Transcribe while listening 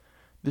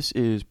This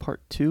is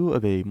part 2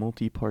 of a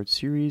multi-part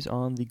series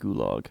on the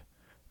Gulag.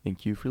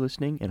 Thank you for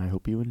listening, and I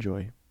hope you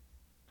enjoy.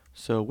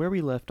 So where we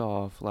left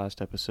off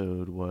last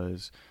episode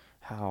was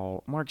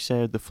how Marx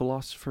said the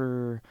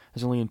philosopher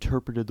has only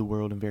interpreted the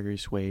world in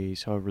various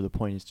ways, however the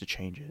point is to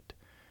change it.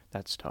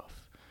 That's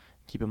tough.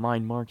 Keep in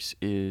mind,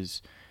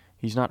 he's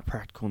not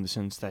practical in the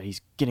sense that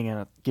he's going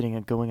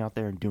out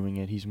there and doing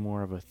it. He's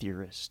more of a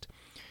theorist.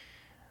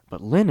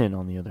 But Lenin,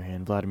 on the other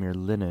hand, Vladimir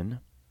Lenin,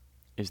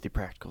 is the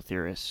practical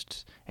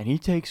theorist, and he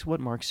takes what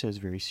Marx says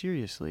very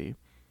seriously,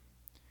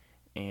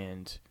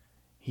 and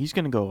he's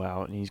going to go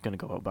out and he's going to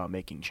go about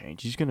making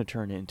change. He's going to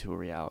turn it into a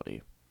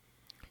reality.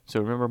 So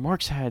remember,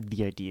 Marx had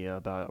the idea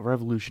about a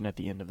revolution at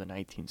the end of the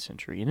 19th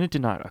century, and it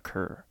did not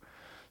occur.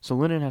 So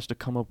Lenin has to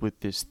come up with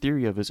this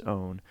theory of his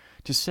own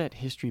to set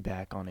history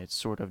back on its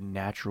sort of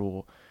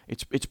natural,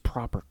 its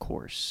proper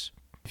course.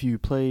 If you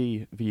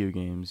play video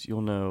games,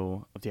 you'll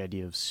know of the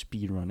idea of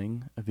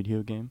speedrunning a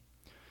video game.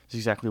 It's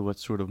exactly what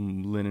sort of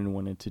Lenin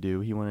wanted to do.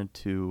 He wanted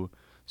to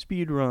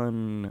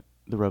speedrun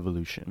the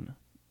revolution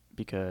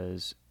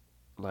because,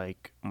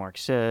 like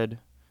Marx said,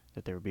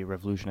 that there would be a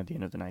revolution at the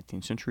end of the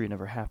 19th century. It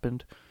never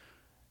happened.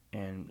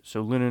 And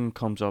so Lenin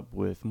comes up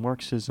with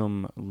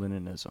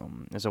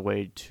Marxism-Leninism as a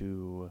way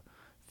to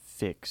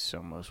fix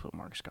almost what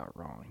Marx got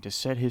wrong, to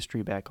set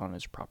history back on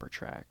its proper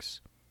tracks.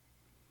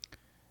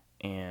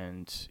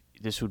 And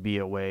this would be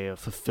a way of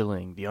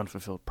fulfilling the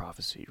unfulfilled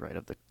prophecy, right,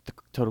 of the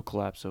total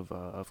collapse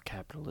of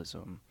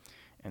capitalism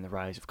and the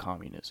rise of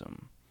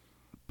communism.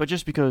 But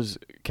just because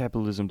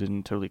capitalism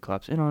didn't totally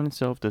collapse in on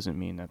itself doesn't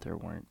mean that there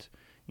weren't,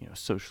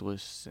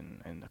 socialists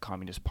and the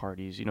communist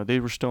parties. They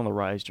were still on the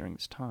rise during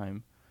this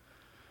time,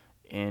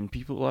 and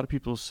a lot of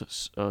people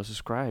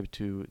subscribe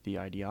to the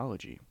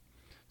ideology.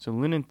 So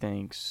Lenin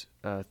thinks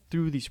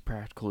through these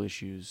practical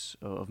issues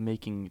of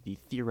making the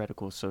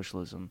theoretical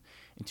socialism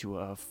into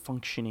a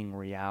functioning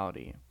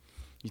reality.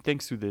 He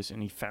thinks through this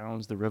and he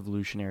founds the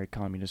Revolutionary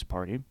Communist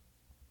Party.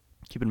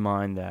 Keep in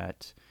mind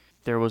that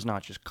there was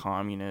not just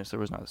communists, there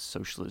was not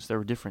socialists, there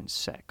were different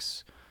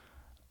sects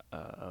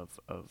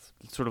of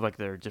sort of like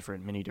there are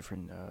many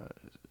different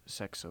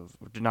sects of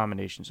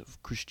denominations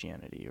of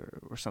Christianity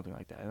or something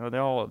like that.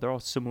 They're all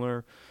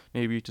similar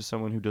maybe to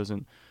someone who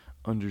doesn't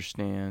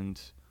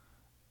understand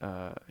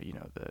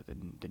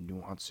the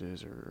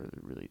nuances or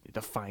really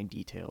the fine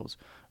details.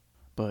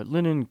 But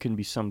Lenin can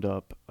be summed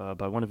up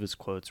by one of his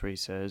quotes where he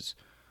says,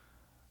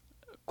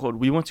 quote,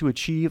 "We want to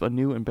achieve a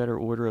new and better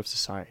order of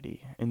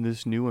society. In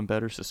this new and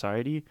better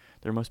society,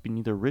 there must be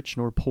neither rich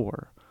nor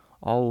poor.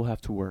 All will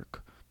have to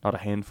work. Not a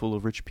handful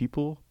of rich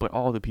people, but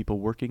all the people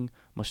working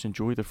must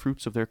enjoy the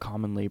fruits of their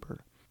common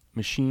labor.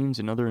 Machines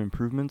and other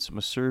improvements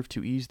must serve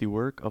to ease the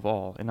work of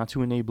all and not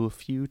to enable a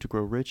few to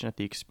grow rich at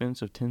the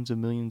expense of tens of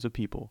millions of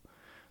people.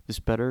 This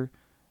better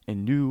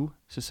and new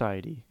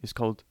society is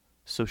called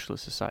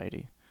socialist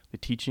society. The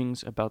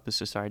teachings about this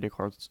society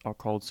are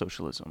called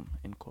socialism,"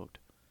 end quote.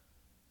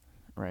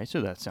 Right,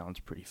 so that sounds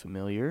pretty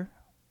familiar.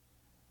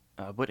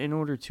 But in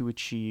order to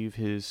achieve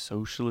his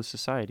socialist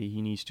society,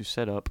 he needs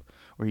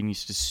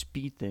to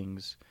speed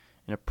things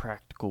in a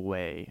practical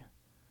way.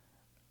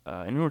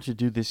 In order to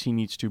do this, he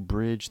needs to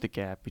bridge the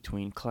gap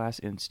between class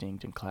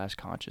instinct and class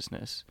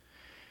consciousness.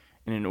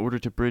 And in order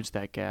to bridge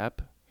that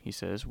gap, he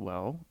says,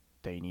 well,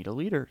 they need a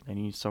leader. They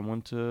need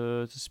someone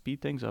to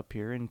speed things up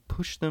here and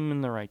push them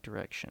in the right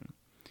direction.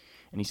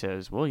 And he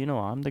says, well,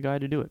 I'm the guy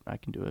to do it. I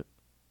can do it.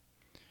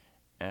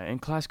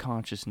 And class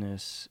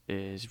consciousness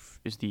is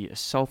the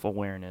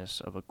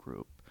self-awareness of a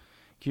group.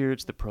 Here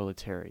it's the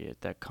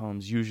proletariat that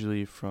comes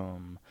usually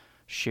from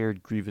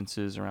shared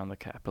grievances around the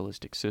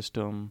capitalistic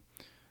system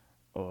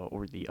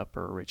or the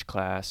upper rich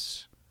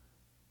class.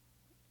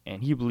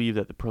 And he believed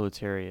that the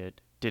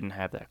proletariat didn't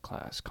have that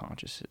class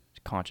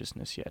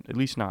consciousness yet, at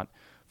least not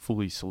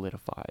fully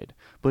solidified.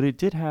 But it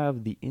did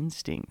have the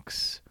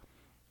instincts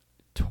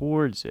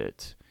towards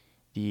it,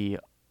 the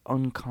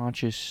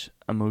unconscious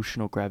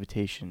emotional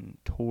gravitation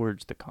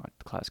towards the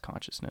class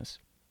consciousness.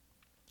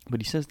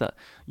 But he says that,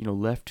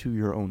 left to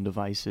your own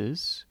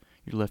devices,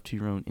 you're left to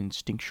your own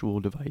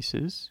instinctual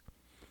devices,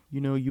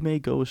 you may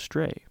go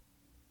astray.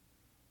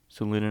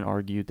 So Lenin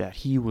argued that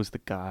he was the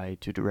guy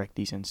to direct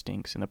these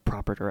instincts in the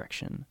proper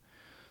direction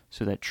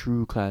so that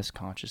true class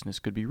consciousness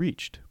could be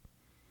reached.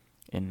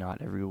 And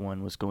not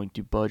everyone was going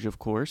to budge, of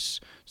course.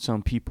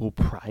 Some people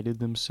prided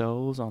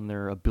themselves on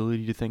their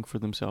ability to think for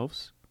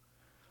themselves.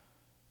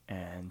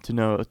 And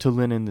to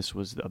Lenin, this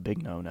was a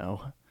big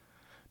no-no,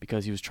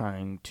 because he was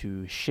trying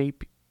to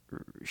shape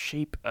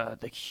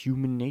the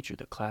human nature,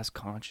 the class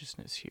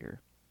consciousness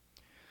here,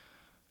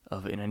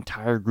 of an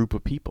entire group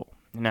of people.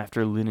 And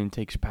after Lenin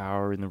takes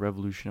power in the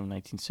revolution of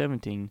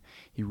 1917,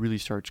 he really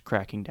starts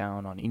cracking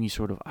down on any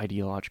sort of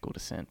ideological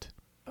dissent,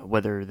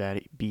 whether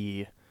that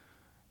be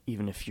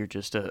even if you're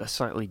just a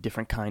slightly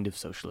different kind of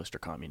socialist or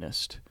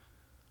communist,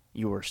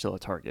 you were still a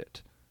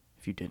target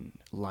if you didn't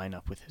line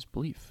up with his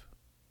belief.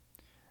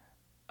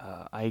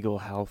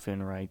 Eigil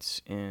Halfin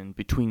writes in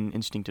Between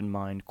Instinct and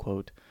Mind,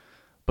 quote,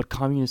 "But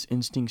communist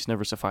instincts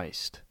never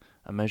sufficed.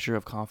 A measure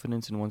of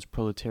confidence in one's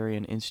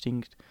proletarian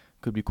instinct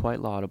could be quite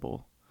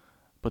laudable,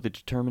 but the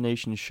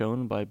determination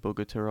shown by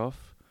Bogotarov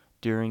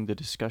during the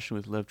discussion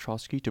with Lev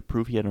Trotsky to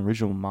prove he had an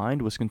original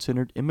mind was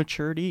considered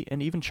immaturity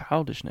and even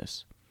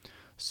childishness.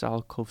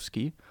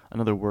 Salkovsky,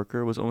 another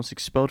worker, was almost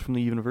expelled from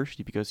the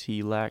university because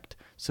he lacked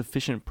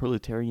sufficient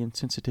proletarian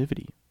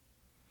sensitivity.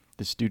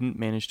 The student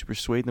managed to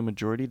persuade the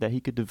majority that he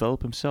could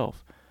develop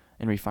himself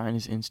and refine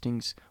his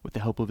instincts with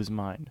the help of his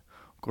mind.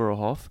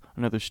 Gorohov,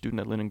 another student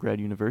at Leningrad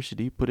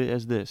University, put it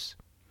as this: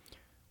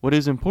 "What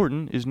is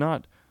important is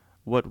not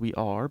what we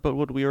are, but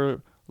what we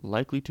are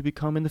likely to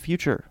become in the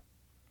future.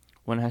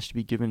 One has to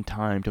be given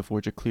time to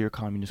forge a clear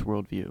communist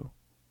worldview."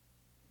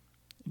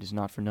 It is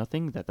not for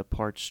nothing that the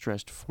part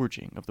stressed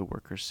forging of the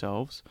workers'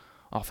 selves.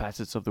 All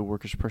facets of the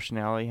worker's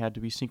personality had to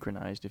be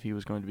synchronized if he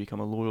was going to become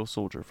a loyal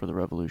soldier for the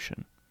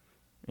revolution.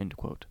 End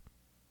quote.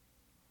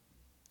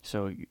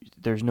 So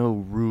there's no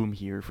room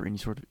here for any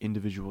sort of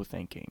individual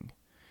thinking.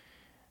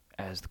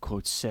 As the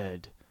quote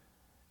said,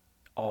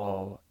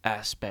 all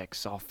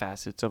aspects, all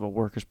facets of a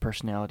worker's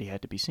personality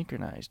had to be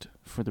synchronized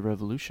for the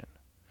revolution.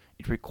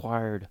 It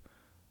required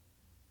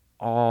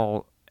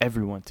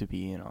everyone to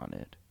be in on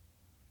it.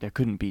 There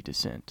couldn't be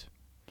dissent.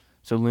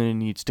 So Lenin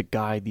needs to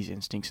guide these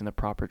instincts in the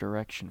proper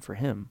direction for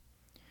him,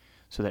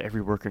 so that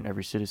every worker and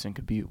every citizen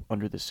could be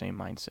under the same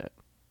mindset.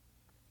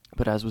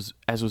 But as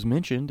was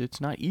mentioned,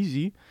 it's not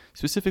easy,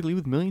 specifically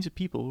with millions of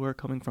people who are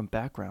coming from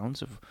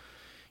backgrounds of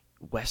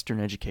Western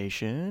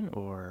education,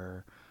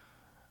 or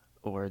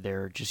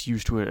they're just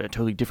used to a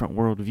totally different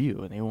worldview,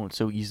 and they won't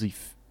so easily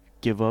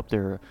give up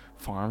their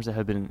farms that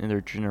have been in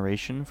their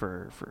generation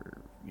for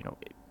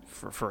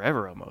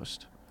forever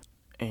almost.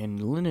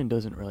 And Lenin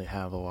doesn't really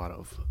have a lot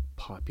of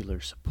popular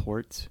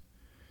support,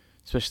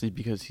 especially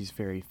because he's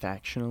very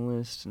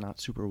factionalist, not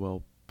super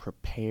well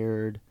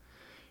prepared.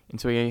 And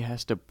so he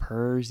has to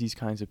purge these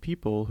kinds of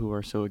people who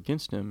are so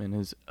against him in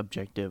his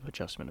objective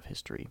adjustment of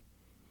history.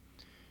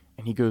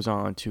 And he goes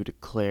on to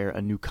declare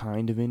a new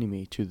kind of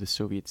enemy to the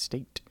Soviet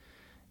state,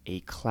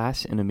 a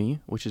class enemy,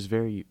 which is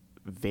very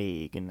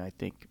vague and I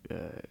think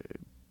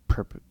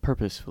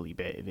purposefully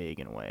vague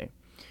in a way.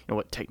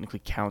 What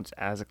technically counts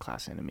as a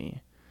class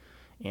enemy.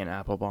 And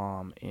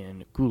Applebaum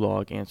in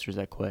Gulag answers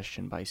that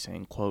question by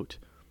saying, quote,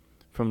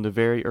 "From the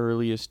very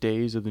earliest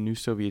days of the new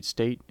Soviet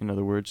state, in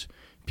other words,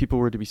 people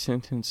were to be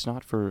sentenced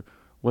not for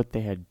what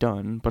they had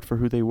done, but for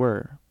who they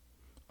were.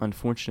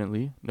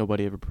 Unfortunately,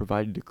 nobody ever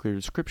provided a clear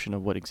description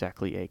of what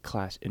exactly a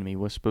class enemy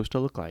was supposed to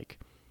look like.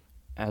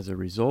 As a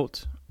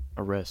result,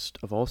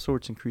 arrests of all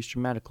sorts increased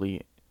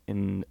dramatically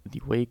in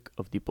the wake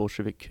of the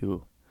Bolshevik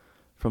coup.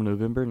 From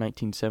November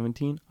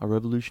 1917, a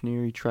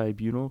revolutionary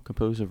tribunal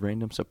composed of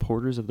random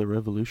supporters of the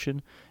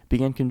revolution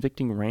began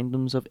convicting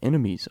randoms of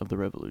enemies of the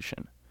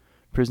revolution.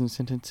 Prison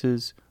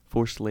sentences,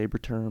 forced labor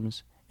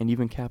terms, and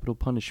even capital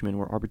punishment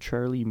were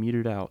arbitrarily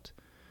meted out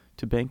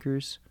to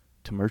bankers,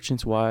 to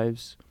merchants'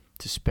 wives,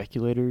 to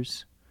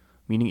speculators,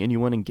 meaning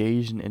anyone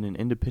engaged in an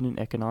independent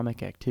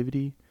economic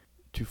activity,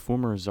 to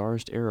former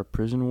Tsarist-era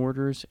prison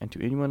warders, and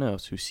to anyone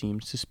else who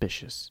seemed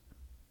suspicious."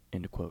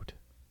 End quote.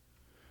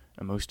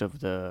 And most of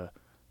the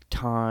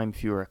time,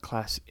 if you were a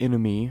class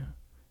enemy,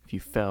 if you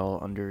fell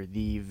under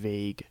the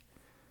vague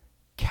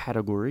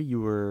category, you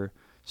were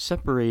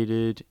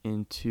separated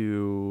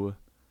into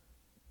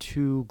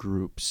two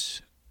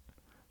groups.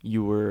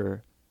 You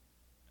were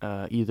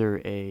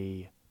either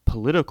a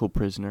political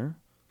prisoner,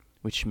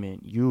 which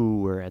meant you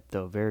were at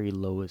the very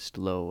lowest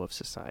low of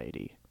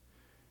society.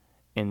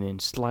 And then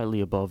slightly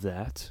above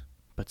that,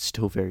 but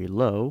still very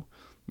low,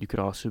 you could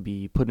also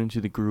be put into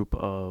the group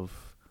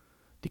of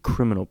the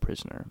criminal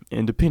prisoner.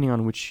 And depending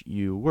on which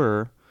you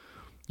were,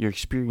 your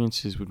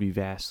experiences would be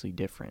vastly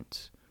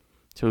different.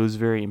 So it was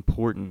very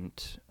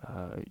important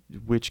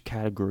which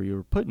category you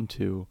were put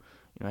into.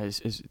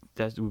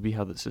 That would be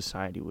how the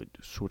society would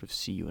sort of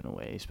see you in a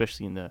way,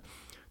 especially in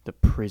the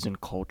prison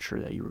culture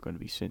that you were going to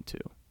be sent to,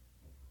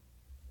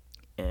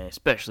 and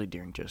especially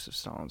during Joseph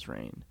Stalin's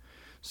reign.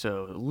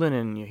 So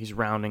Lenin, he's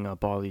rounding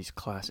up all these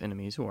class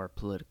enemies who are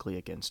politically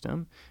against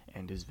him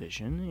and his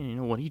vision.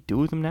 And what do you do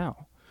with them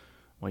now?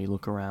 Well, you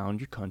look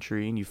around your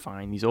country and you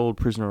find these old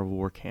prisoner of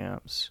war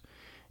camps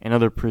and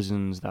other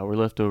prisons that were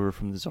left over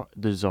from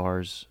the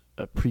Tsar's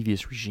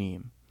previous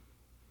regime.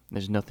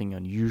 There's nothing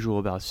unusual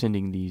about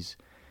sending these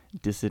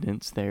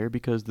dissidents there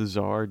because the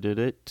Tsar did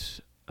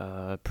it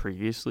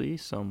previously.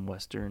 Some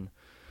Western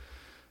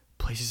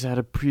places had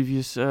a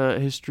previous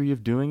history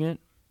of doing it.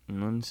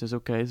 And then says,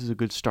 okay, this is a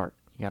good start.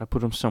 You got to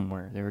put them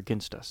somewhere. They're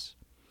against us.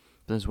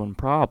 But there's one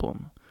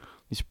problem.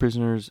 These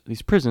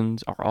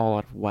prisons are all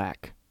out of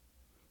whack.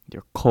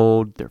 They're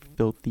cold, they're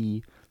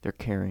filthy, they're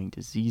carrying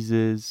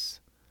diseases,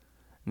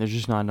 and there's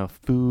just not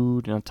enough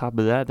food. And on top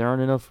of that, there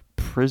aren't enough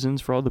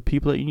prisons for all the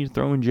people that you need to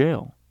throw in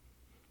jail.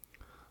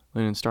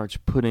 Lenin starts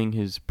putting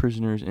his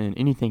prisoners in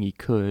anything he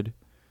could,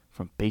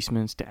 from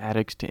basements to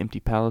attics to empty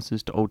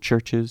palaces to old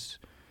churches.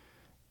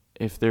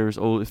 If there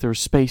was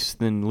space,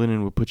 then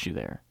Lenin would put you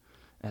there.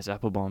 As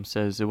Applebaum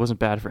says, it wasn't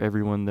bad for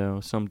everyone, though.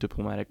 Some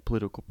diplomatic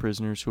political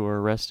prisoners who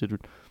were arrested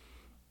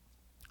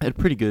had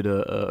pretty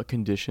good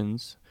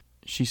conditions.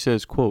 She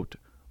says, quote,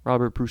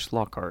 Robert Bruce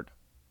Lockhart,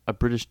 a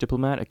British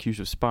diplomat accused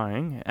of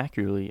spying,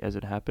 accurately as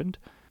it happened.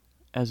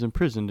 As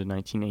imprisoned in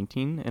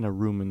 1918 in a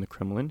room in the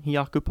Kremlin, he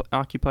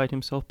occupied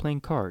himself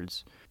playing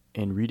cards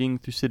and reading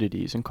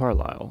Thucydides in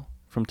Carlisle.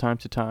 From time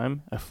to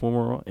time, a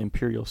former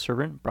imperial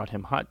servant brought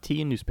him hot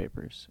tea and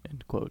newspapers.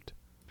 End quote.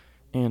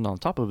 And on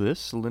top of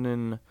this,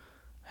 Lenin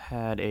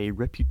had a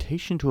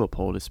reputation to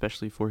uphold,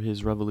 especially for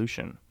his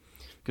revolution.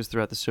 Because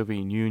throughout the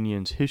Soviet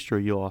Union's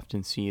history, you'll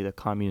often see the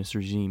communist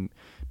regime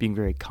being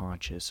very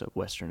conscious of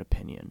Western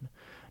opinion.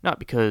 Not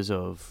because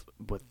of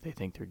what they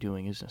think they're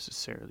doing is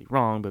necessarily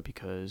wrong, but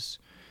because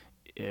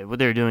what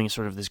they're doing is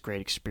sort of this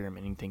great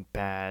experiment. Anything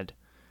bad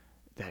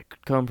that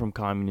could come from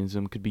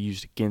communism could be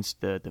used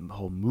against the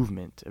whole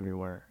movement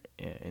everywhere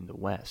in the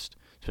West,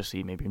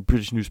 especially maybe in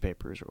British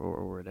newspapers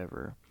or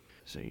whatever.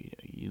 So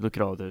you look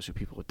at all those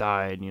people who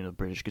died, the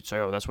British could say,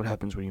 oh, that's what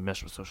happens when you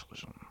mess with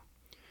socialism.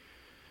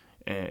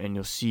 And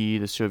you'll see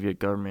the Soviet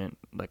government,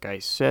 like I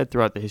said,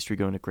 throughout the history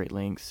going to great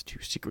lengths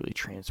to secretly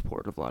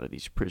transport a lot of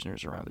these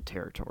prisoners around the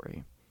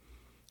territory.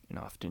 And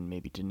often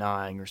maybe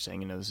denying or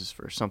saying, this is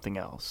for something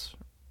else.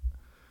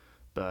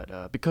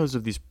 But because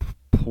of these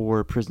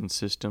poor prison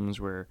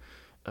systems where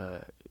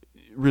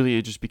really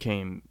it just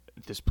became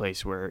this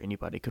place where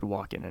anybody could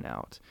walk in and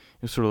out.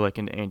 It was sort of like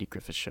an Andy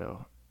Griffith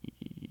show.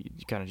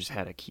 You kind of just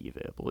had a key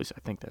available. At least I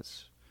think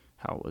that's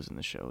how it was in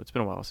the show. It's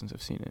been a while since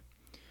I've seen it.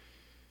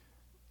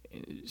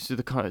 So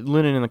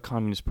Lenin and the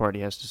Communist Party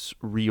has to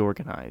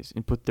reorganize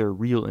and put their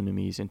real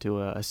enemies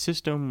into a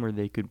system where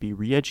they could be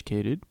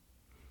re-educated,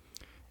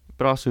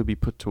 but also be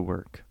put to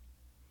work.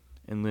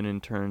 And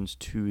Lenin turns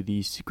to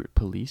the secret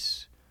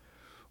police,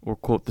 or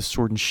quote, the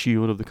sword and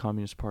shield of the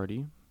Communist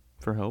Party,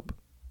 for help.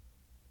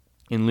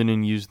 And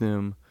Lenin used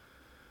them,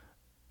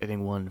 I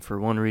think,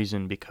 for one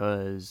reason,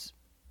 because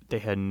they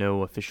had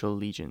no official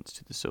allegiance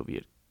to the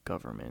Soviet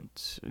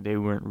government. They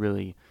weren't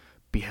really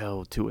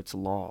beheld to its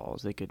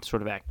laws. They could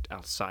sort of act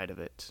outside of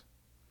it.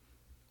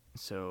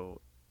 So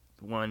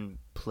one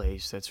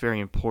place that's very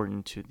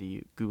important to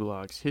the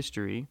Gulag's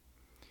history,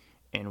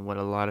 and what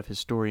a lot of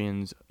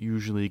historians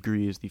usually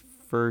agree is the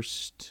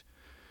first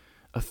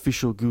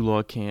official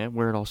Gulag camp,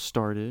 where it all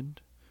started,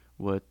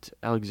 what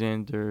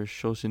Alexander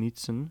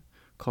Solzhenitsyn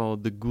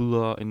called the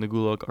Gulag in the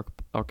Gulag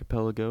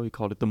archipelago. He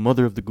called it the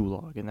mother of the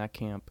Gulag, and that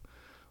camp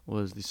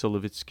was the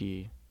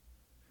Solovetsky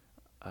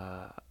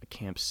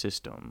camp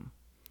system.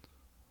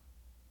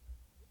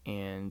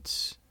 And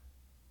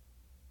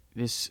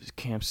this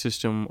camp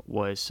system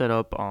was set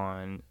up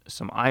on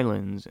some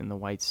islands in the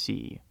White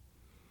Sea.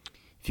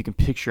 If you can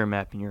picture a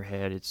map in your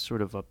head, it's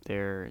sort of up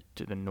there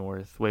to the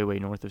north, way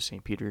north of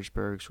St.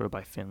 Petersburg, sort of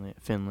by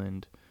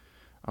Finland,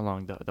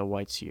 along the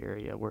White Sea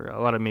area, where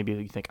a lot of maybe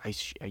you think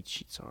ice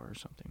sheets are or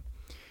something.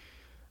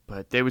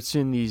 But they would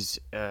send these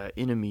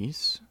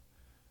enemies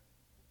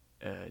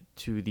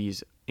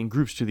in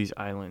groups to these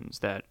islands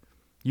that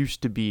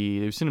used to be.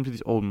 They would send them to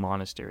these old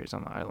monasteries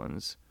on the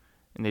islands,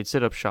 and they'd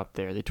set up shop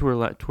there. They tore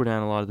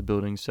down a lot of the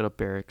buildings, set up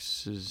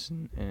barracks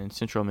and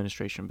central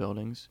administration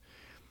buildings.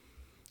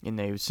 And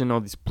they would send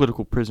all these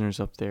political prisoners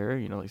up there,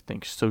 like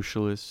think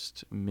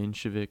socialists,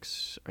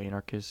 Mensheviks,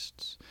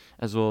 anarchists,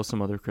 as well as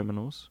some other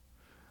criminals.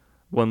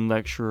 One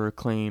lecturer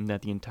claimed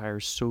that the entire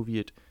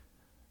Soviet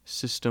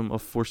system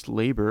of forced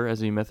labor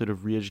as a method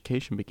of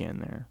re-education began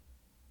there.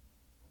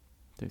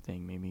 They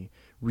think maybe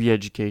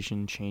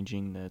re-education,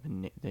 changing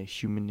the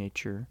human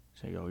nature.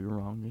 Say, oh, you're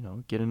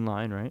wrong, get in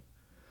line, right?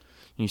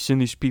 And you send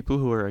these people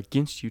who are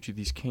against you to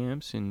these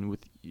camps and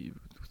with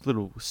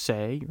little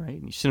say, right?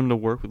 And you send them to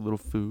work with little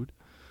food.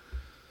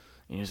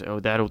 And you say, oh,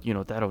 that'll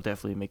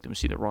definitely make them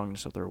see the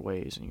wrongness of their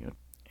ways and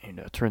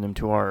turn them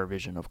to our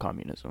vision of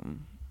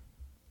communism.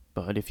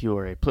 But if you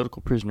were a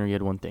political prisoner, you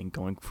had one thing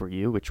going for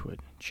you, which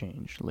would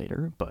change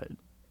later. But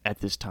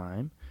at this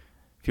time,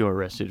 if you were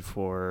arrested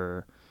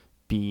for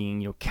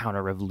being,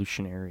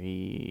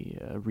 counter-revolutionary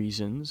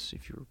reasons,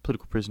 if you were a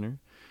political prisoner,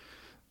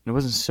 it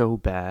wasn't so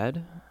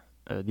bad.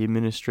 The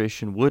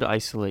administration would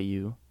isolate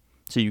you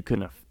so you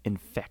couldn't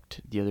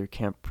infect the other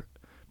camp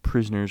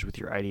prisoners with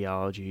your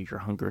ideology, your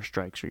hunger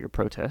strikes, or your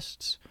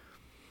protests.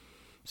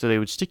 So they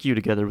would stick you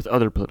together with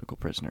other political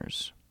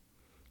prisoners.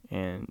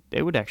 And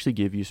they would actually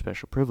give you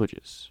special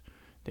privileges.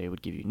 They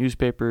would give you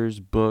newspapers,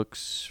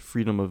 books,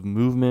 freedom of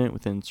movement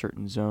within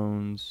certain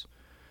zones,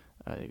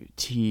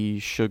 tea,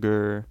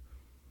 sugar.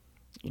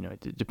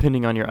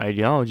 Depending on your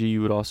ideology,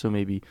 you would also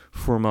maybe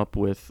form up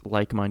with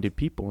like-minded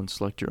people and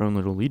select your own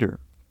little leader.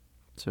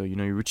 So,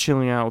 you were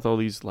chilling out with all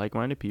these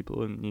like-minded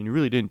people, and you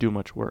really didn't do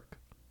much work.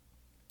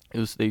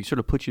 They sort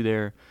of put you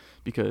there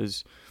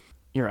because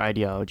your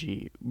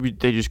ideology,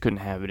 they just couldn't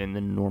have it in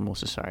the normal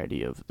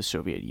society of the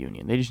Soviet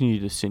Union. They just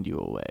needed to send you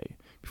away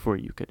before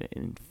you could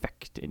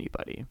infect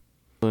anybody.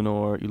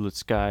 Eleanor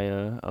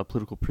Ulitskaya, a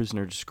political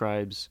prisoner,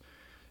 describes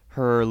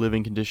her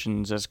living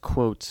conditions as,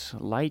 quote,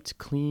 light,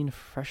 clean,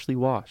 freshly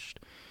washed,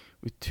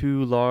 with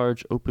 2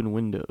 large open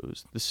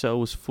windows. The cell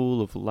was full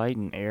of light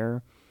and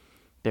air.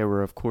 There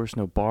were, of course,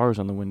 no bars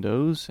on the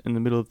windows. In the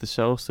middle of the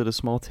cell stood a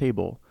small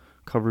table,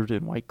 covered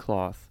in white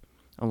cloth.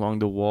 Along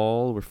the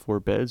wall were 4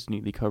 beds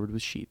neatly covered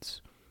with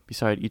sheets.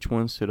 Beside each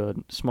one stood a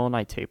small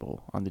night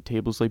table. On the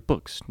tables lay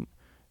books,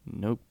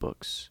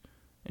 notebooks,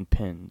 and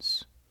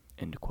pens.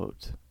 End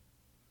quote.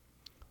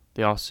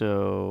 They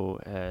also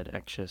had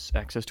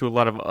access to a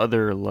lot of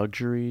other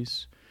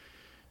luxuries.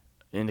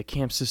 And the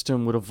camp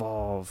system would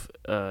evolve.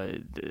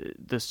 The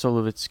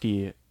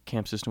Solovetsky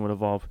camp system would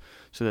evolve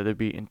so that there'd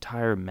be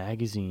entire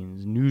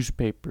magazines,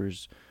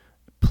 newspapers,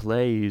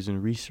 plays,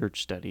 and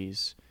research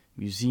studies,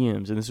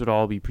 museums, and this would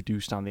all be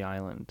produced on the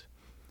island.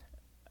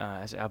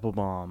 As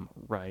Applebaum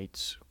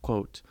writes,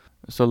 quote,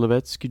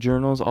 Solovetsky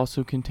journals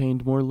also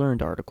contained more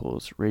learned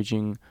articles,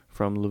 ranging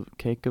from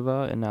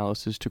Lukakova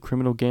analysis to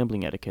criminal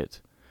gambling etiquette,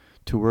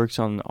 to works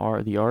on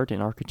the art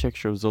and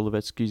architecture of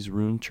Solovetsky's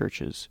ruined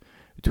churches.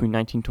 Between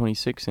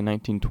 1926 and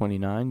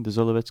 1929, the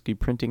Solovetsky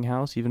printing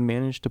house even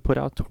managed to put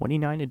out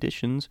 29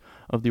 editions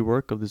of the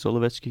work of the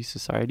Solovetsky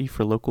Society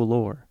for Local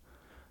Lore.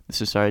 The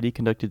society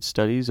conducted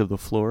studies of the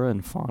flora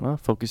and fauna,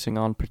 focusing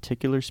on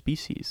particular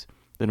species,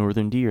 the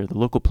northern deer, the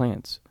local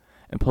plants,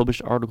 and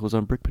published articles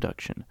on brick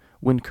production,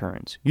 wind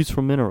currents,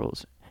 useful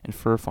minerals, and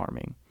fur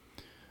farming.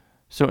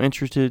 So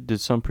interested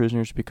did some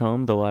prisoners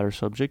become the latter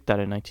subject that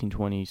in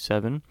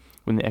 1927,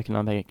 when the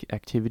economic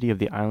activity of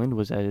the island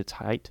was at its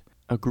height,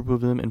 a group of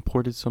them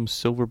imported some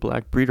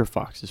silver-black breeder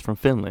foxes from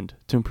Finland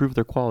to improve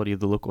their quality of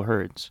the local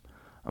herds.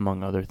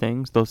 Among other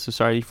things, the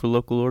Society for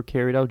Local Lore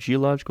carried out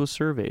geological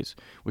surveys,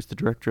 which the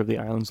director of the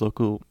island's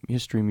local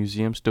history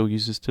museum still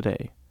uses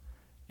today.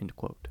 End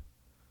quote.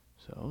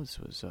 So this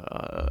was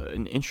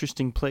an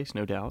interesting place,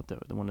 no doubt.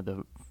 One of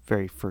the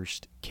very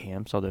first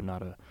camps, although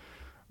not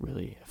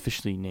really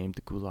officially named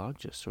the Gulag,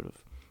 just sort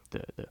of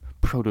the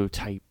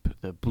prototype,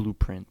 the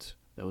blueprint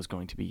that was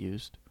going to be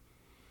used.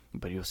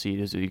 But you'll see it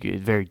is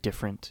very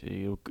different.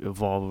 It'll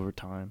evolve over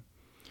time.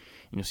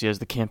 You'll see as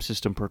the camp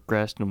system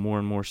progressed and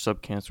more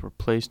sub-camps were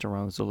placed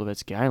around the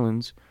Solovetsky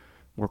Islands,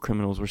 more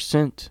criminals were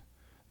sent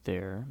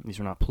there. These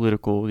were not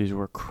political. These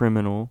were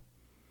criminal.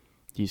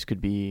 These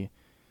could be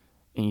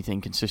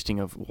anything consisting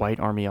of white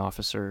army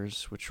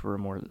officers, which were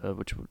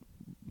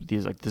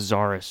these like the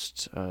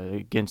czarists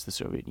against the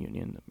Soviet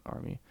Union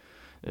army,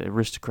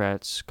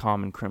 aristocrats,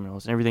 common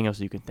criminals, and everything else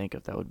you can think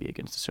of that would be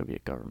against the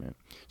Soviet government.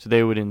 So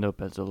they would end up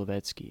at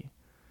Solovetsky,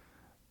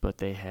 but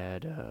they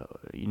had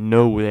it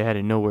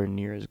nowhere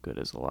near as good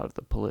as a lot of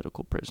the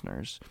political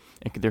prisoners,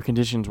 and their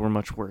conditions were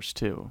much worse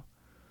too.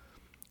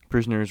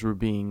 Prisoners were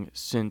being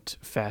sent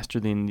faster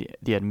than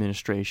the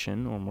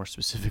administration, or more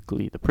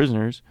specifically, the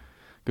prisoners,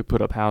 could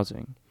put up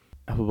housing.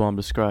 Applebaum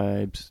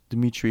describes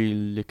Dmitry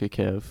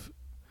Likachev,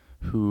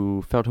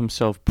 who felt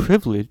himself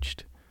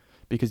privileged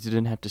because he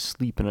didn't have to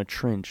sleep in a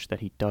trench that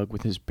he dug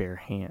with his bare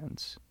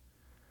hands.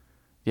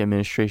 The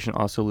administration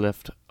also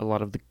left a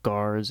lot of the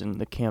guards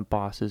and the camp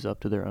bosses up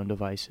to their own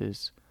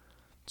devices.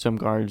 Some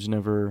guards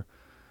never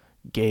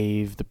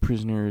gave the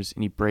prisoners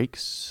any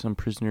breaks. Some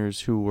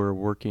prisoners who were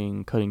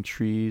working cutting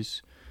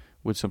trees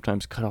would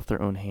sometimes cut off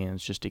their own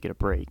hands just to get a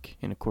break.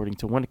 And according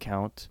to one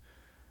account,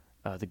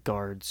 the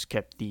guards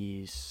kept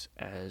these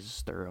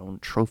as their own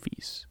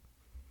trophies.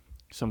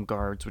 Some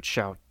guards would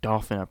shout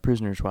 "dolphin" at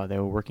prisoners while they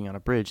were working on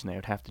a bridge, and they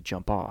would have to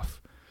jump off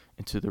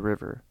into the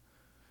river.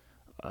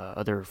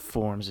 Other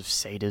forms of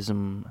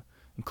sadism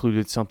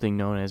included something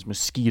known as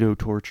mosquito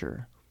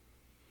torture.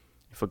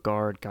 If a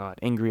guard got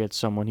angry at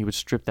someone, he would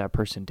strip that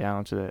person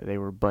down so that they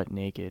were butt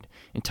naked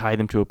and tie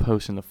them to a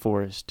post in the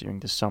forest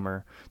during the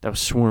summer that was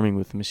swarming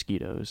with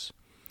mosquitoes.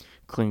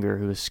 Klinger,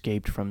 who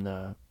escaped from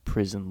the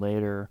prison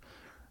later,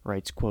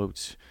 writes,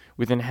 quotes,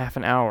 "Within half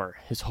an hour,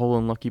 his whole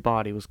unlucky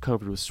body was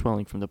covered with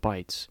swelling from the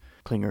bites."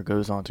 Klinger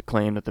goes on to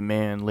claim that the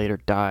man later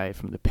died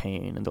from the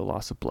pain and the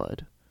loss of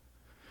blood.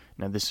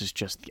 Now, this is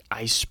just the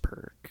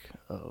iceberg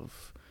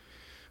of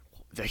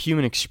the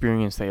human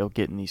experience that you'll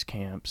get in these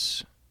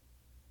camps.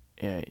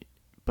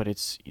 But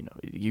it's,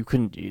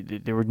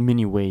 there were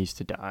many ways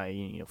to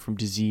die, from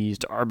disease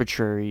to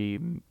arbitrary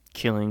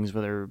killings,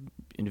 whether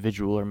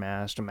individual or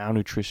mass, to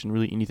malnutrition,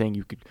 really anything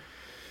you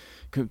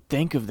could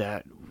think of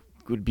that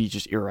would be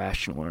just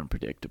irrational and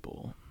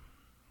unpredictable.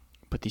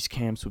 But these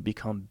camps would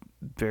become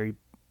very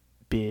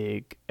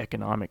big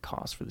economic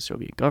costs for the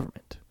Soviet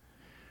government.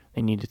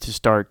 They needed to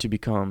start to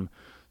become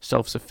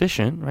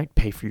self-sufficient, right?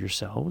 Pay for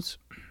yourselves.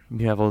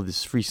 You have all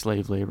this free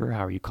slave labor.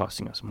 How are you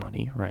costing us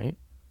money, right?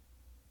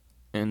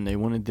 And they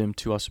wanted them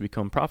to also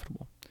become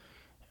profitable.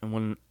 And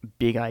one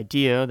big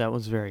idea that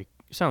was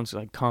sounds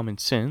like common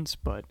sense,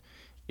 but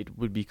it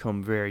would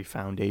become very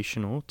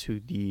foundational to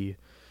the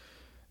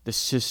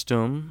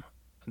system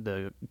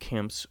the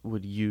camps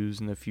would use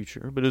in the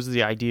future. But it was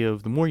the idea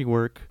of the more you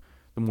work,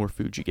 the more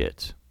food you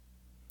get.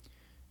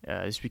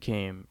 This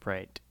became,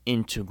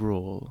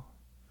 integral.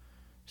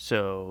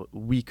 So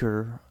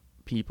weaker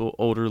people,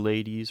 older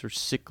ladies, or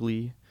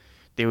sickly,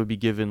 they would be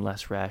given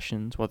less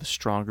rations, while the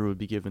stronger would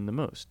be given the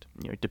most.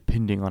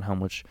 Depending on how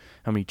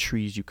many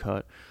trees you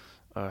cut,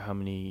 how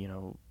many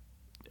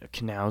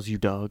canals you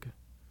dug,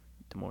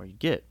 the more you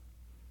get.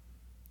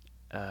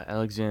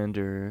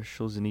 Alexander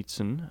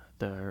Solzhenitsyn,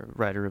 the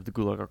writer of the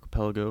Gulag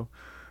Archipelago,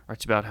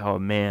 writes about how a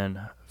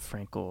man,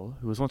 Frankel,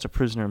 who was once a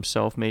prisoner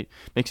himself,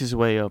 makes his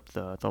way up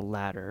the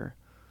ladder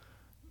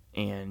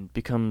and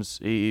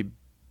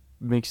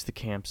makes the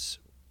camps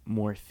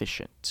more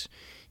efficient.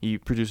 He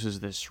produces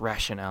this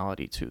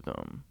rationality to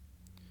them.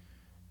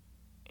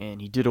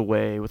 And he did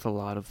away with a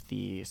lot of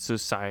the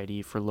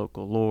society for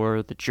local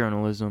lore, the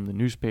journalism, the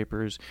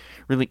newspapers,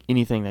 really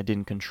anything that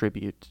didn't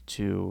contribute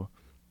to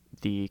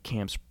the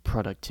camp's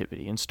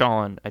productivity. And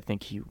Stalin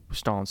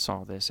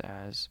saw this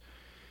as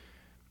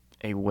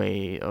a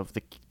way of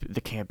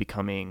the camp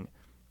becoming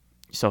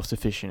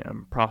self-sufficient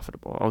and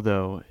profitable,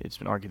 although it's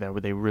been argued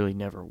that they really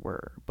never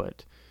were,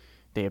 but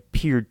they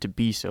appeared to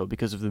be so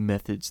because of the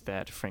methods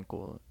that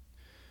Frankel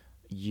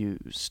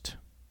used.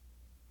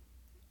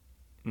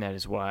 And that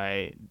is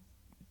why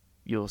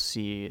you'll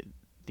see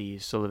the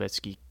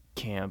Solovetsky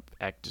camp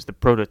act as the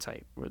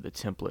prototype or the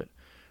template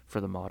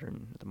for the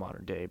modern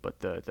day,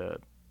 but the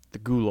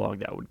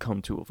Gulag that would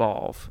come to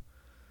evolve,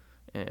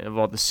 and of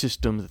all the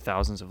systems, the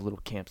thousands of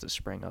little camps that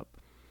sprang up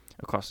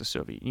across the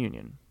Soviet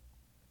Union.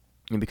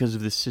 And because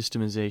of this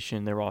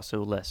systemization, there were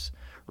also less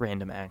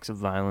random acts of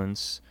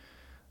violence,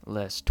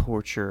 less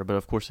torture, but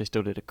of course they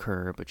still did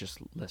occur, but just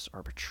less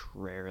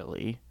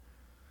arbitrarily.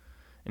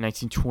 In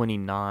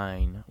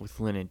 1929, with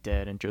Lenin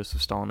dead and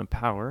Joseph Stalin in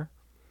power,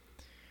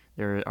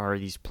 there are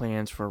these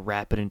plans for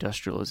rapid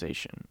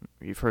industrialization.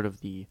 You've heard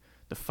of the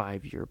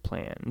 5-year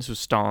plan. This was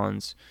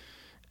Stalin's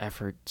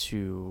effort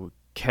to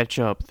catch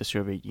up the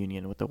Soviet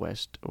Union with the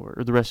West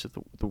or the rest of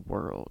the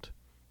world,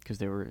 because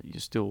they were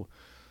still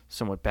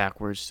somewhat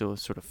backwards, still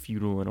sort of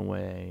feudal in a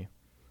way.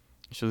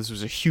 So this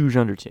was a huge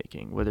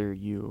undertaking, whether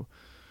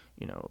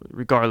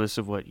regardless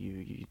of what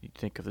you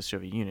think of the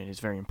Soviet Union. It's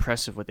very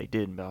impressive what they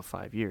did in about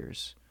 5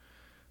 years,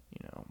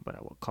 but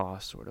at what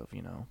cost, sort of.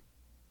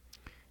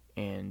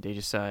 And they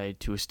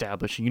decide to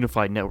establish a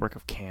unified network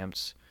of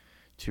camps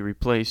to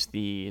replace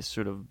the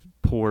sort of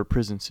poor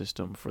prison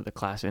system for the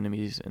class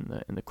enemies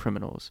and the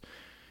criminals.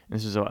 And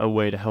this is a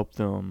way to help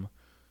them.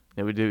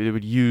 They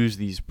would use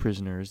these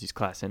prisoners, these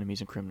class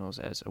enemies and criminals,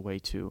 as a way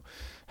to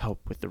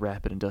help with the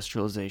rapid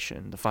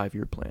industrialization, the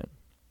 5-year plan.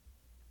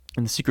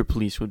 And the secret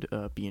police would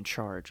be in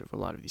charge of a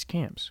lot of these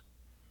camps.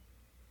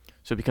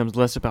 So it becomes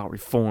less about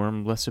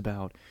reform, less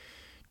about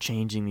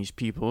changing these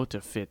people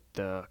to fit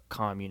the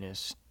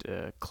communist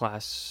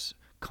class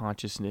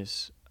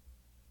consciousness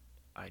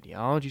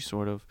ideology,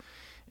 sort of,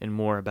 and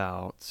more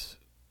about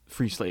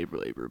free slave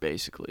labor,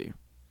 basically.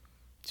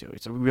 So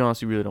we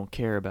honestly really don't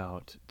care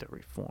about the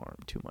reform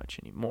too much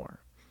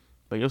anymore.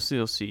 But you'll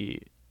still see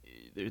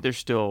there's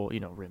still,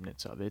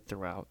 remnants of it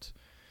throughout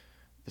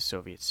the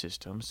Soviet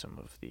system. Some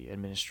of the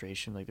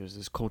administration, like there's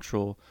this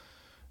cultural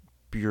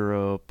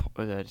bureau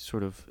that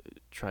sort of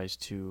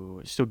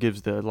still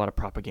gives a lot of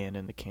propaganda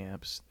in the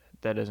camps.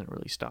 That doesn't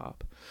really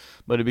stop.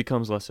 But it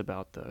becomes less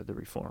about the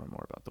reform,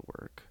 more about the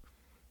work.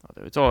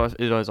 Although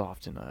it is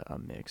often a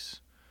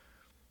mix.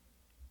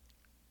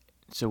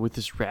 So with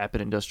this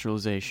rapid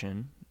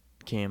industrialization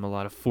came a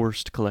lot of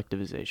forced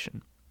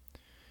collectivization.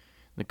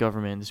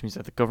 This means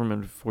that the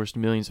government forced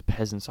millions of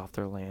peasants off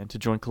their land to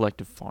join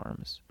collective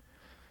farms.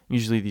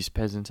 Usually these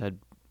peasants had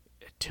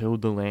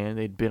tilled the land,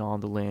 they'd been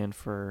on the land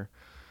for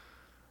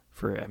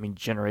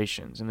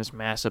generations, and this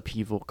mass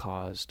upheaval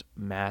caused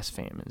mass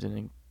famines and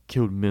it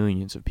killed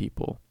millions of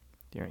people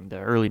during the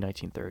early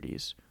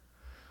 1930s.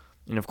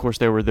 And of course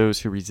there were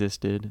those who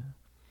resisted.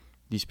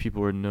 These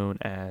people were known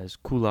as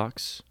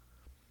kulaks.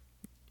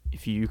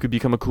 If you could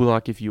become a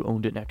kulak if you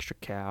owned an extra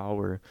cow,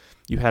 or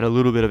you had a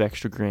little bit of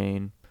extra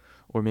grain,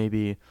 or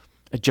maybe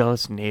a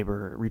jealous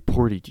neighbor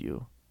reported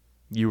you.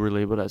 You were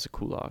labeled as a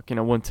kulak. And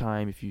at one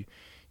time, if you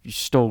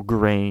stole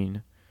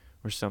grain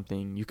or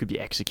something, you could be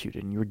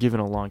executed, and you were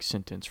given a long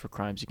sentence for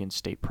crimes against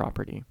state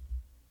property.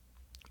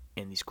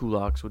 And these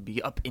kulaks would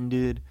be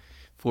upended,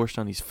 forced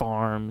on these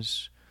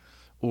farms,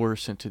 or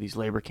sent to these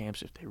labor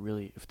camps if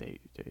they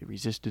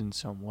resisted in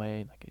some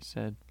way, like I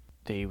said.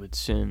 They would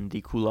send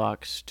the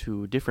kulaks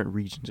to different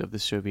regions of the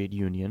Soviet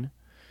Union,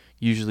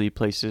 usually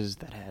places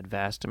that had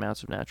vast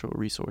amounts of natural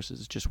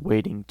resources just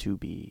waiting to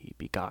be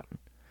gotten.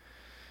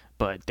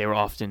 But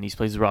these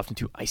places were often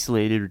too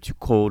isolated or too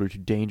cold or too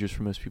dangerous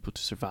for most people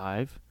to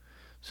survive,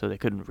 so they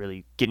couldn't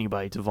really get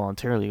anybody to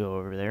voluntarily go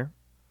over there.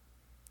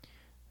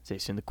 They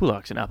send the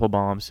kulaks. And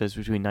Applebaum says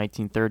between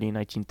 1930 and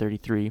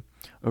 1933,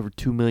 over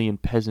 2 million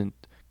peasant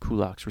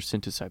kulaks were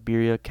sent to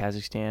Siberia,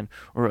 Kazakhstan,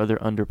 or other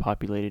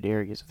underpopulated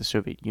areas of the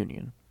Soviet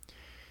Union.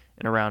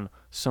 And around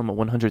some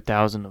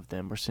 100,000 of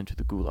them were sent to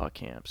the Gulag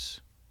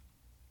camps.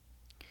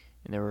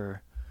 And there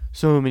were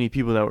so many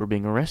people that were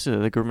being arrested that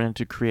the government had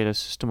to create a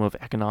system of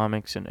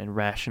economics and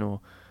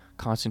rational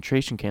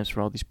concentration camps for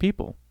all these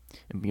people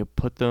and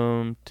put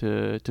them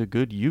to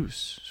good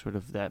use, sort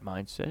of that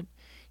mindset.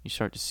 You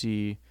start to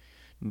see,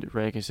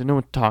 right, like I said, no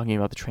one's talking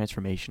about the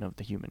transformation of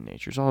the human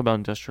nature. It's all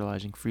about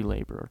industrializing free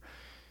labor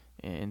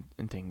and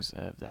things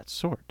of that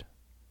sort.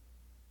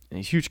 And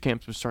these huge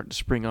camps were starting to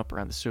spring up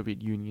around the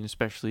Soviet Union,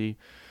 especially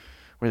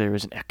where there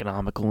was an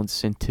economical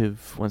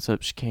incentive. One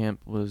such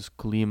camp was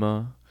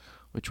Kolyma,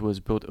 which was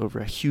built over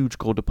a huge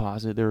gold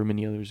deposit. There were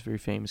many others very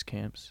famous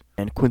camps.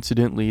 And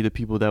coincidentally, the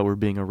people that were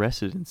being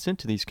arrested and sent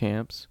to these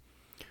camps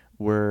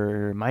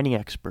were mining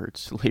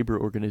experts, labor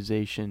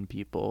organization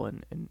people,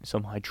 and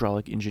some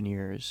hydraulic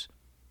engineers.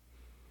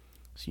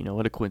 So,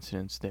 what a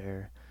coincidence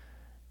there.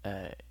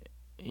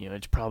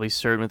 It's probably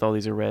certain with all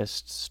these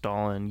arrests,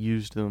 Stalin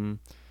used them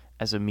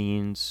as a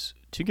means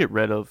to get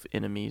rid of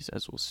enemies,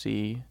 as we'll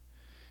see,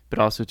 but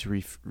also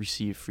to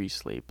receive free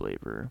slave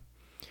labor.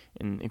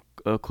 And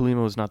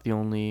Kolyma was not the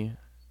only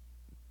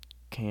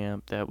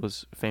camp that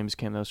was a famous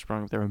camp that was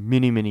sprung up. There were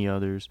many, many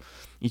others,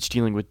 each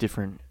dealing with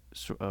different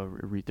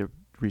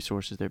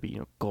resources. There'd be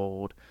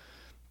gold,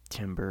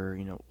 timber,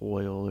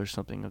 oil, or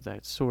something of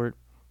that sort.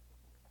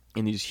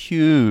 And these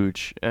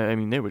huge,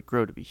 they would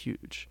grow to be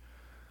huge.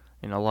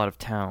 And a lot of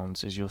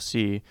towns, as you'll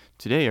see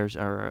today,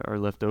 are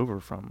left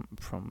over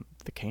from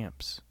the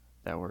camps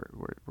that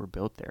were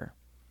built there.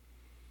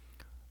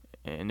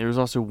 And there was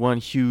also one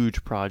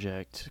huge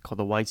project called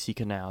the White Sea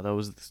Canal. That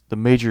was the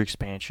major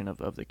expansion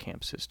of the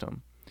camp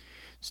system.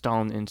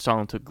 Stalin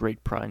took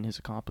great pride in his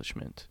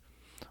accomplishment.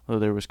 Although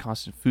there was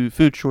constant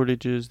food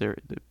shortages, the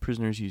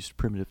prisoners used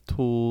primitive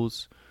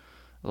tools.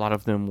 A lot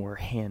of them were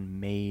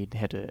handmade. They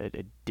had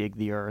to dig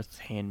the earth,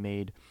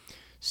 handmade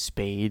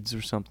spades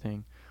or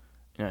something.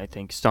 And I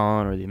think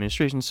Stalin or the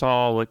administration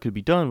saw what could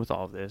be done with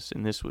all of this,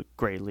 and this would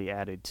greatly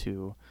added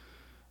to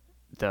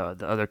the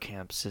other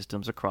camp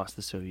systems across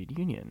the Soviet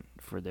Union.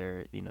 For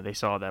their, they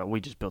saw that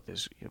we just built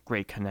this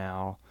great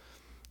canal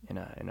in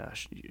a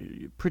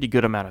pretty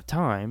good amount of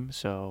time,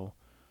 so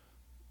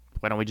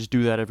why don't we just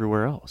do that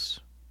everywhere else?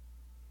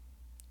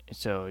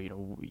 So,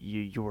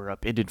 you were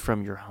upended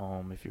from your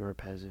home if you were a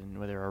peasant,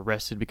 whether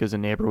arrested because a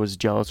neighbor was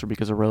jealous or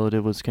because a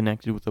relative was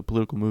connected with a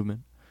political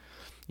movement.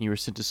 You were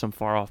sent to some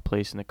far-off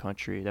place in the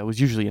country that was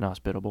usually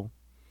inhospitable.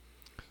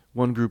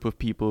 One group of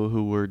people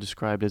who were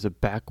described as a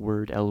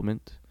backward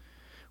element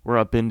were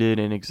upended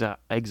and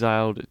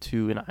exiled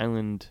to an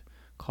island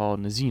called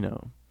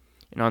Nazino.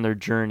 And on their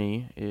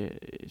journey,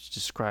 it's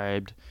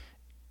described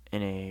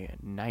in a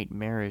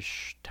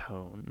nightmarish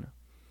tone.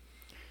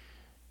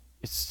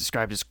 It's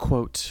described as,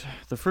 quote,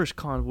 "The first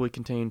convoy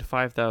contained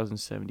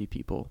 5,070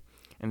 people,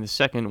 and the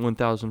second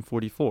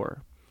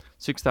 1,044,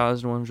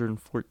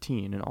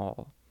 6,114 in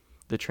all.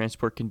 The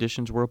transport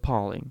conditions were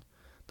appalling.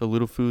 The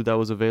little food that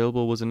was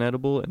available was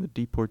inedible, and the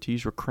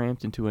deportees were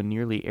cramped into a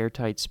nearly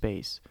airtight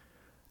space.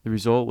 The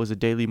result was a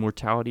daily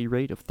mortality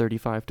rate of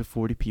 35 to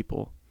 40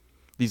 people.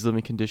 These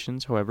living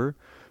conditions, however,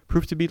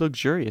 proved to be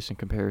luxurious in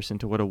comparison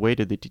to what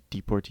awaited the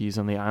deportees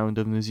on the island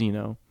of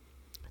Nazino.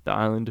 The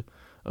island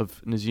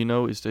of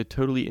Nazino is a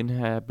totally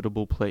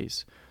inhabitable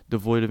place,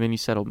 devoid of any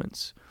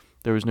settlements.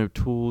 There was no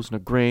tools, no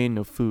grain,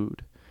 no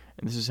food.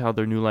 And this is how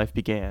their new life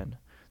began.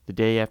 The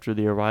day after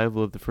the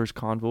arrival of the first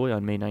convoy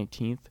on May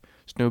 19th,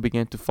 snow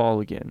began to fall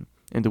again,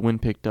 and the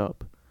wind picked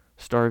up.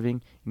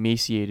 Starving,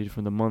 emaciated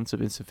from the months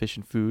of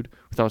insufficient food,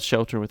 without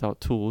shelter and without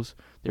tools,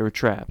 they were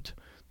trapped.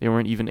 They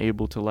weren't even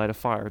able to light a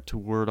fire to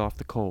ward off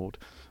the cold.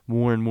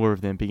 More and more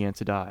of them began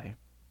to die.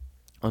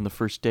 On the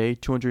first day,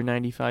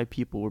 295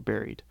 people were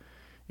buried.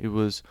 It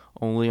was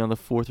only on the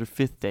fourth or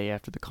fifth day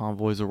after the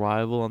convoy's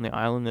arrival on the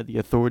island that the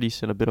authorities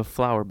sent a bit of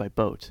flour by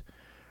boat,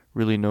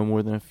 really no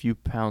more than a few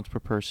pounds per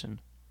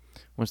person.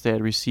 Once they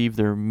had received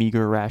their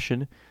meager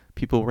ration,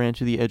 people ran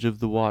to the edge of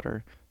the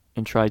water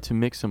and tried to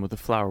mix some of the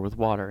flour with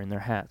water in their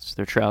hats,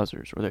 their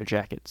trousers, or their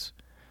jackets.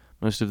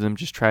 Most of them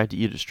just tried to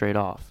eat it straight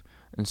off,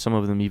 and some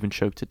of them even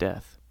choked to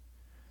death.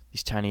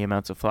 These tiny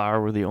amounts of flour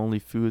were the only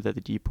food that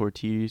the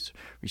deportees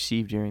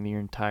received during the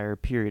entire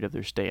period of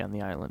their stay on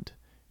the island."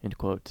 End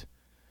quote.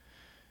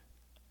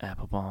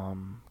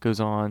 Applebaum goes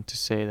on to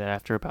say that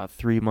after about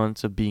 3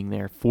 months of being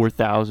there,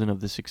 4,000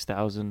 of the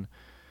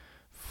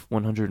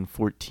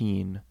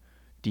 6,114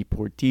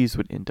 deportees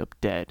would end up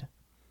dead,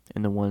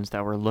 and the ones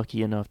that were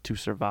lucky enough to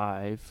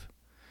survive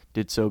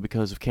did so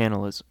because of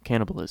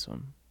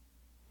cannibalism.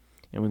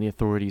 And when the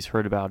authorities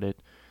heard about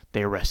it,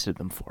 they arrested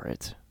them for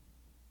it.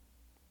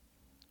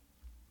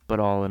 But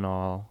all in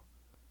all,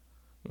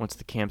 once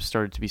the camps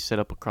started to be set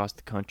up across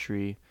the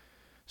country,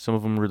 some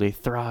of them really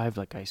thrived,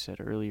 like I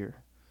said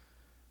earlier.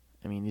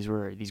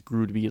 These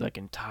grew to be like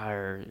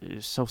entire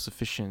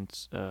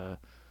self-sufficient,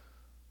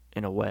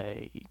 in a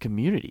way,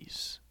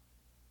 communities.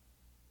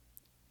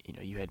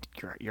 You had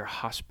your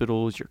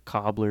hospitals, your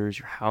cobblers,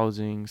 your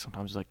housing,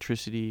 sometimes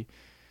electricity,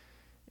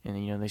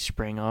 and they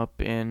sprang up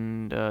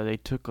and they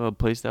took a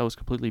place that was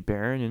completely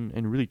barren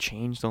and really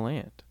changed the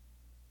land.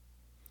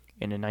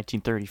 And in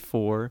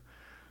 1934,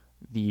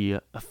 the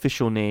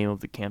official name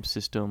of the camp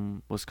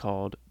system was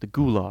called the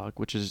Gulag,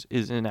 which is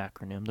an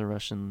acronym. The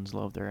Russians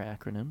love their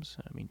acronyms.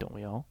 Don't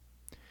we all?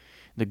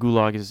 The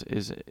Gulag is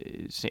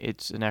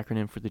it's an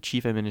acronym for the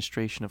Chief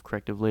Administration of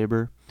Corrective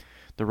Labor.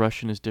 The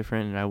Russian is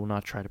different, and I will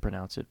not try to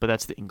pronounce it, but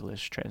that's the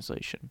English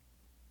translation.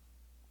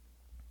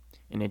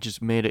 And it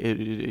just made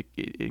it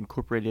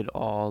incorporated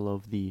all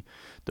of the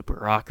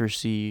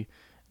bureaucracy,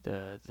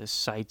 the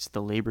sites,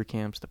 the labor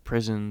camps, the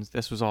prisons.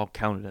 This was all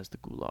counted as the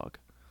Gulag.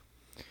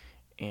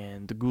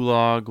 And the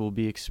Gulag will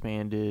be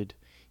expanded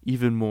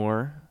even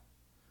more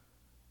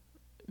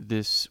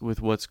this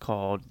with what's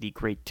called the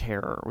Great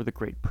Terror or the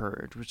Great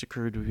Purge, which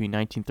occurred between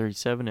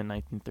 1937 and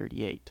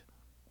 1938.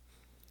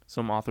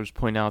 Some authors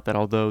point out that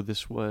although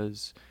this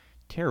was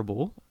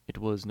terrible, it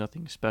was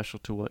nothing special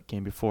to what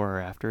came before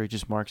or after. It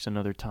just marks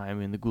another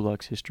time in the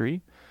Gulag's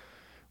history,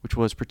 which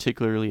was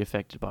particularly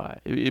affected by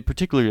it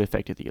particularly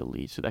affected the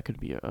elite. So that could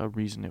be a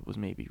reason it was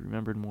maybe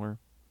remembered more.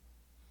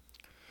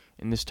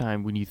 And this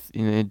time, when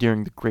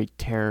during the Great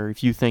Terror,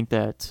 if you think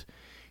that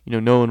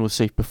no one was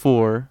safe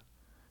before,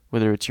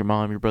 whether it's your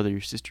mom, your brother,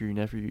 your sister, your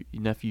nephew,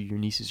 your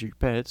nieces, or your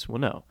pets, well,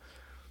 no.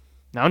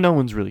 Now no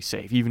one's really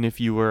safe, even if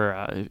you were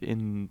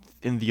in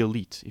the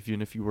elite,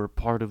 even if you were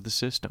part of the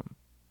system,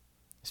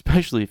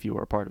 especially if you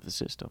were a part of the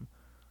system.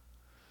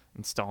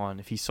 And Stalin,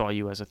 if he saw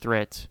you as a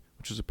threat,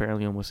 which was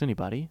apparently almost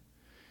anybody,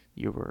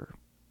 you were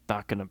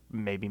not going to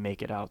maybe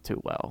make it out too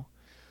well.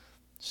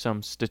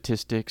 Some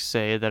statistics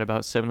say that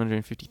about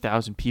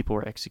 750,000 people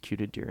were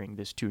executed during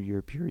this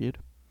 2-year period,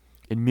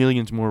 and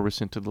millions more were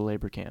sent to the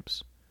labor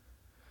camps.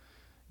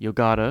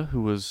 Yogata,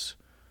 who was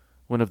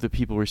one of the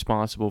people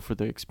responsible for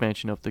the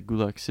expansion of the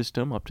Gulag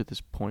system up to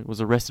this point,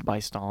 was arrested by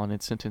Stalin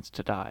and sentenced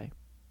to die.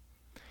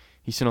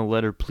 He sent a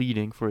letter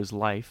pleading for his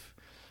life,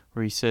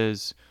 where he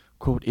says,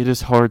 quote, "It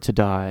is hard to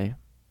die."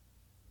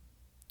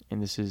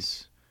 And this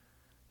is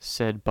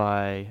said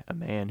by a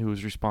man who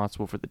was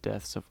responsible for the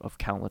deaths of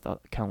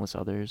countless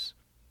others.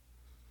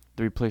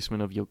 The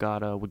replacement of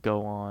Yogata would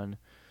go on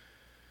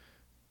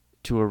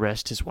to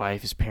arrest his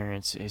wife, his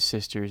parents, his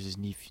sisters, his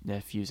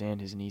nephews,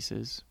 and his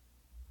nieces.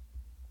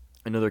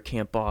 Another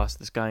camp boss,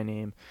 this guy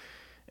named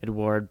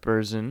Eduard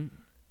Berzin,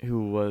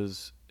 who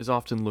is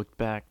often looked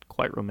back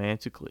quite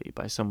romantically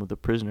by some of the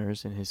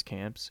prisoners in his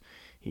camps.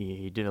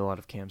 He did a lot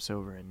of camps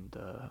over in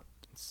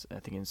I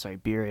think in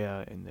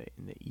Siberia, in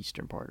the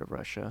eastern part of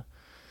Russia.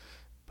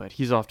 But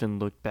he's often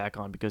looked back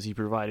on because he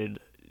provided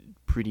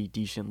pretty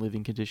decent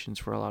living conditions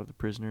for a lot of the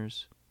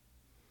prisoners.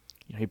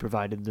 He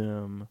provided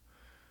them,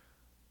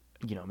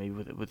 maybe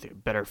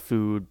with better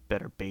food,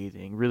 better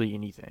bathing, really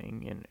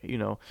anything.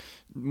 And,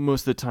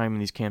 most of the time in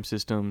these camp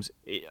systems,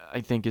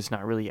 I think it's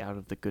not really out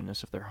of the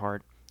goodness of their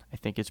heart. I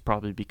think it's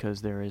probably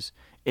because there is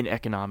an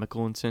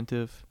economical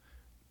incentive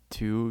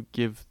to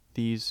give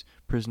these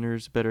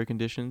prisoners better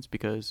conditions,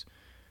 because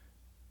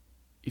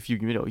if you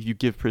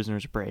give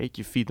prisoners a break,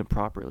 you feed them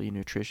properly,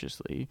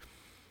 nutritiously,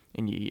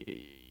 and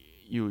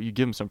you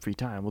give them some free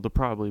time, well, they're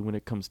probably, when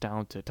it comes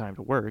down to time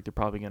to work, they're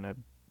probably going to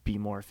be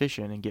more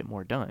efficient and get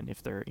more done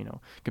if they're,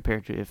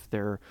 compared to if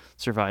they're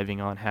surviving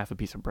on half a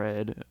piece of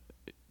bread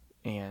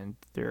and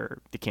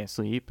they can't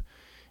sleep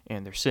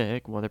and they're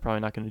sick. Well, they're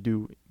probably not going to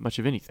do much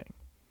of anything.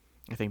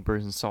 I think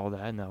Berzin saw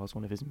that, and that was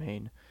one of his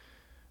main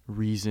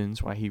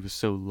reasons why he was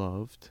so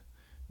loved.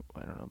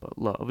 I don't know about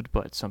loved,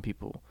 but some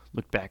people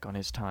look back on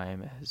his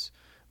time as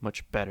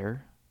much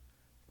better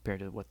compared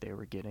to what they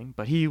were getting.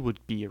 But he would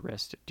be he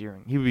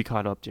would be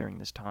caught up during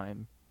this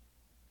time.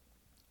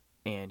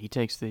 And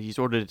he's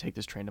ordered to take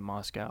this train to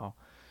Moscow.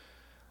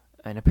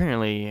 And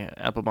apparently,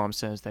 Applebaum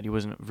says that he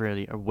wasn't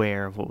really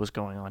aware of what was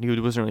going on. He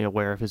wasn't really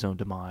aware of his own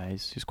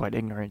demise. He was quite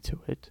ignorant to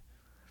it.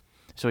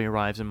 So he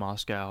arrives in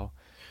Moscow,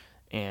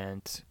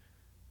 and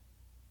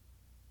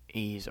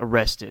he's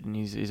arrested, and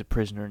he's a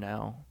prisoner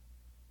now.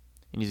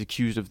 And he's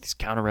accused of these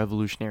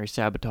counter-revolutionary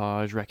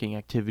sabotage, wrecking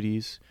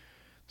activities.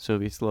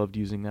 Soviets loved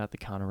using that, the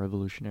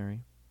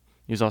counter-revolutionary.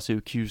 He was also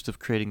accused of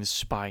creating this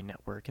spy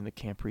network in the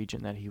camp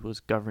region that he was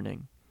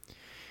governing.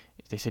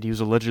 They said he was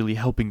allegedly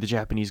helping the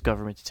Japanese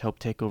government to help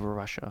take over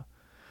Russia.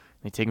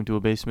 They take him to a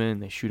basement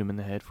and they shoot him in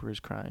the head for his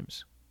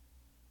crimes.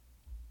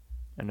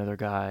 Another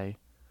guy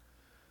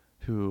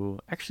who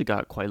actually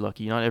got quite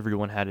lucky. Not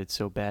everyone had it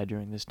so bad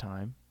during this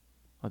time,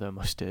 although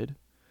most did.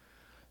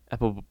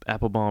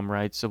 Applebaum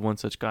writes of one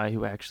such guy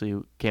who actually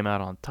came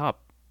out on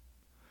top.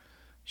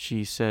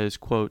 She says,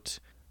 quote,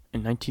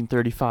 "In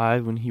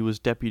 1935, when he was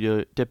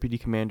deputy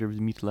commander of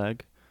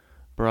Gulag,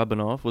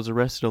 Barabanov was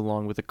arrested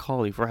along with a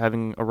colleague for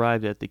having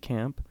arrived at the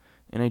camp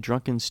in a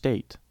drunken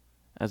state.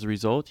 As a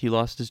result, he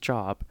lost his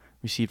job,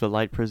 received a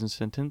light prison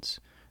sentence,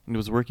 and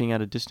was working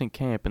at a distant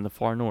camp in the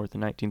far north in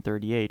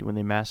 1938 when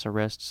the mass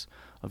arrests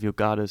of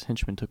Yogata's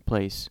henchmen took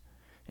place.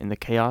 In the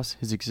chaos,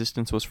 his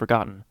existence was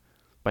forgotten.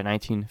 By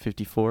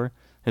 1954,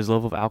 his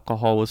love of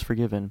alcohol was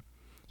forgiven.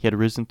 He had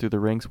risen through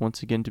the ranks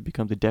once again to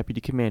become the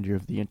deputy commander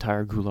of the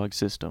entire Gulag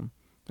system."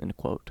 End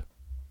quote.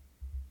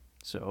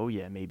 So,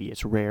 yeah, maybe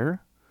it's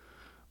rare,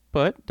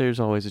 but there's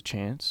always a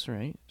chance,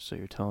 right? So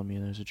you're telling me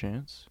there's a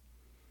chance?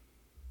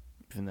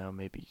 Even though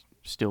maybe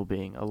still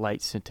being a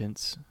light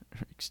sentence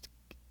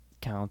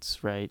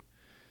counts, right?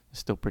 It's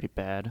still pretty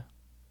bad.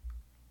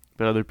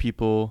 But other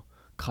people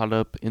caught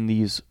up in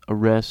these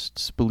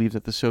arrests believe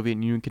that the Soviet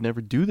Union could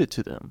never do that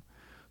to them.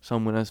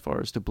 Some went as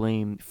far as to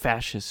blame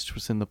fascists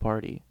within the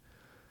party.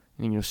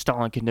 And,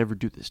 Stalin could never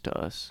do this to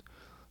us.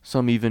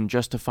 Some even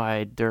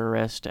justified their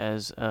arrest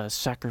as a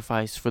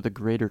sacrifice for the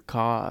greater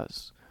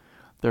cause.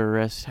 Their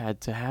arrest had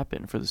to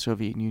happen for the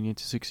Soviet Union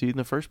to succeed in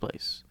the first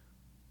place.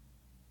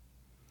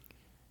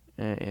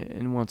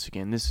 And once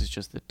again, this is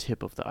just the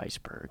tip of the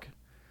iceberg.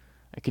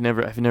 I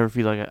never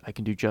feel like I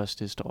can do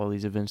justice to all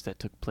these events that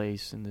took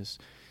place in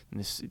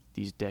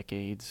these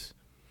decades.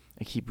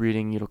 I keep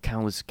reading,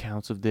 countless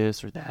accounts of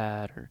this or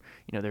that, or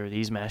there were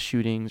these mass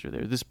shootings, or there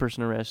was this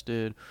person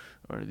arrested,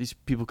 or these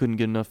people couldn't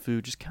get enough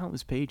food. Just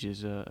countless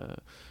pages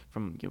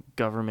from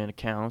government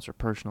accounts or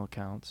personal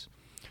accounts,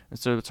 and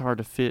so it's hard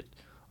to fit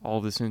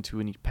all this into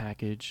a neat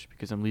package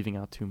because I'm leaving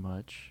out too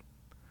much.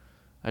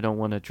 I don't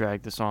want to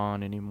drag this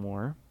on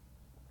anymore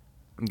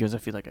because I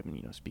feel like I've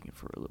been speaking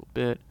for a little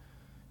bit.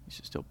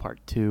 This is still part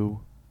 2,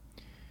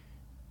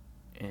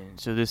 and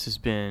so this has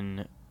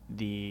been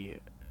the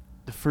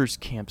first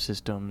camp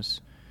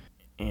systems,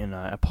 and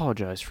I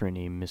apologize for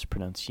any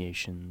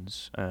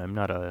mispronunciations. I'm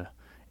not a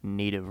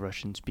native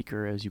Russian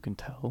speaker, as you can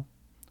tell.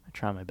 I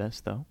try my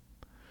best, though.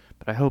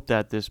 But I hope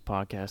that this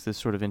podcast,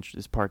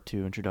 this part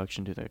 2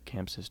 introduction to the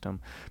camp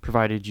system,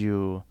 provided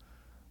you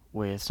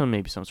with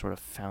maybe some sort of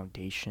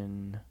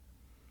foundation,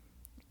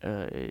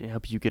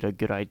 help you get a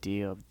good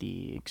idea of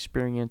the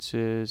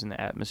experiences and the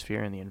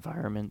atmosphere and the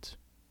environment.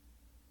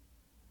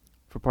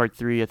 For part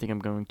 3, I think I'm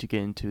going to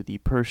get into the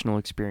personal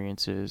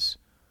experiences,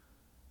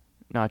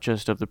 not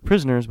just of the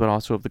prisoners, but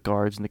also of the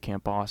guards and the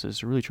camp bosses,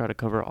 to really try to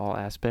cover all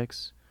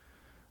aspects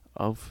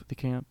of the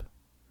camp.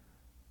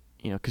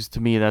 Because to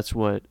me, that's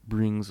what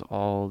brings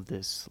all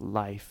this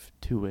life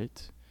to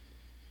it.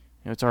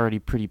 It's already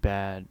pretty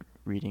bad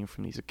reading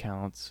from these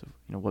accounts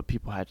of what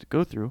people had to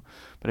go through,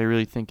 but I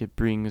really think it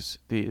brings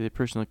the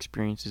personal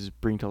experiences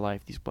bring to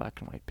life these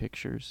black and white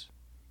pictures.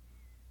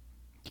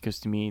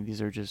 Because to me,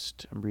 these are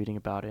just, I'm reading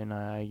about it, and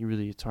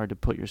it's hard to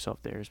put yourself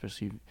there,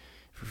 especially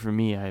for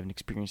me, I haven't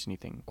experienced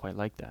anything quite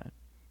like that.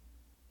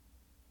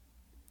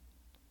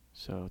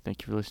 So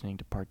thank you for listening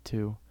to part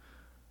 2.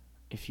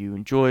 If you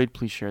enjoyed,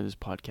 please share this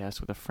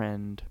podcast with a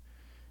friend,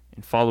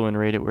 and follow and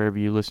rate it wherever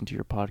you listen to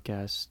your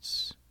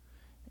podcasts.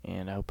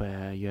 And I hope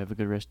you have a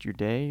good rest of your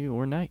day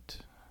or night.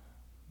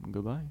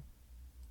 Goodbye.